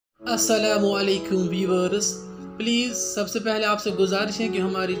अस्सलामुअलैकुम viewers, please सबसे पहले आपसे गुजारिश है कि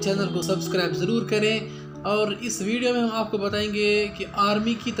हमारी चैनल को सब्सक्राइब ज़रूर करें। और इस वीडियो में हम आपको बताएंगे कि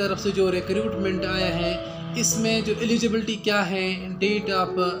आर्मी की तरफ से जो रिक्रूटमेंट आया है इसमें जो एलिजिबिलिटी क्या है, डेट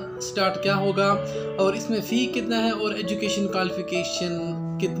आप स्टार्ट क्या होगा और इसमें फ़ी कितना है और एजुकेशन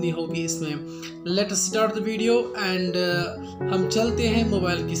क्वालिफ़िकेशन कितनी होगी इसमें। Let us start the video and हम चलते हैं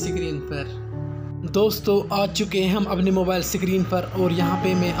मोबाइल की स्क्रीन पर। दोस्तों आ चुके हैं हम अपने मोबाइल स्क्रीन पर और यहाँ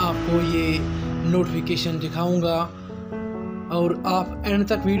पे मैं आपको ये नोटिफिकेशन दिखाऊंगा और आप एंड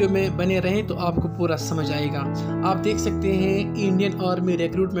तक वीडियो में बने रहें तो आपको पूरा समझ आएगा। आप देख सकते हैं Indian army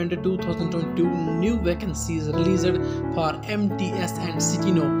recruitment 2022 new vacancies released for MTS and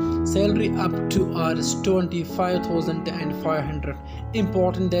सिटीनो, salary up to Rs 25,500,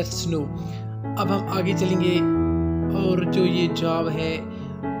 important that's no. अब हम आगे चलेंगे और जो ये जॉब है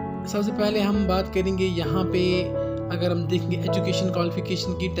सबसे पहले हम बात करेंगे यहाँ पे। अगर हम देखेंगे एजुकेशन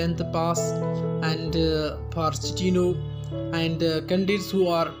क्वालिफिकेशन की 10th pass and for सिटीनो and candidates who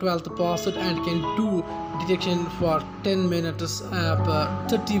are 12th passed and can do detection for 10 minutes of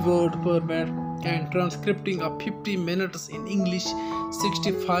 30 word per minute and transcripting of 50 minutes in English,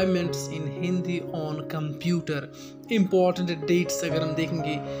 65 minutes in Hindi on computer. Important dates अगर हम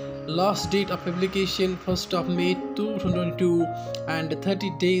देखेंगे, last date of application 1st of May 2022 and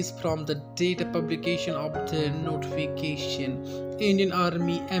 30 days from the date of publication of the notification. Indian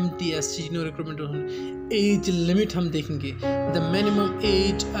Army MTS Senior Recruitment. Age limit हम देखेंगे, the minimum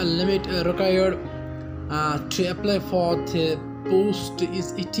age limit required to apply for the post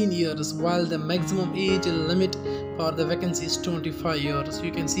is 18 years while the maximum age limit for the vacancy is 25 years.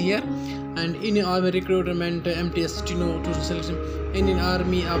 You can see here. And Indian Army Recruitment MTS Senior to selection Indian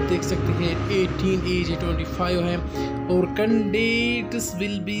Army आप देख सकते हैं 18 age 25 है और candidates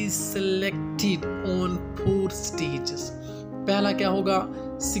will be selected on 4 stages. पहला क्या होगा,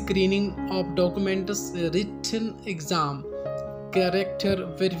 screening of documents, written exam, character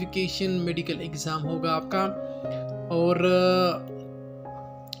verification, medical exam होगा आपका। और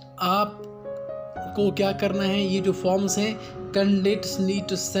आपको क्या करना है, ये जो फॉर्म्स हैं, candidates need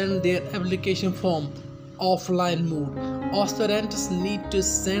to send their application form offline mode, aspirants need to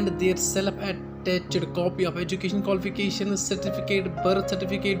send their self attached copy of education qualification certificate, birth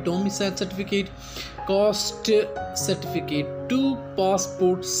certificate, domicile certificate, caste certificate, 2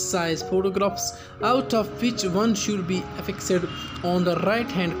 passport size photographs out of which one should be affixed on the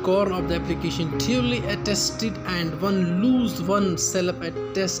right hand corner of the application, duly attested, and one loose, one self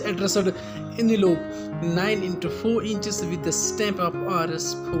addressed envelope 9 into 4 inches with the stamp of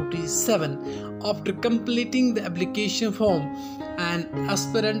Rs 47. After completing the application form, an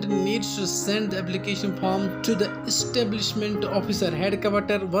aspirant needs to send the application form to the establishment officer,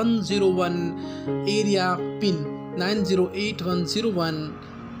 headquarter 101, area pin 908101,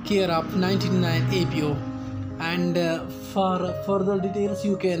 care of 99 APO. And for further details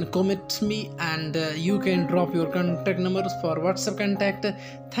you can comment me and you can drop your contact numbers for WhatsApp contact.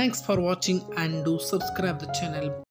 Thanks for watching and do subscribe the channel.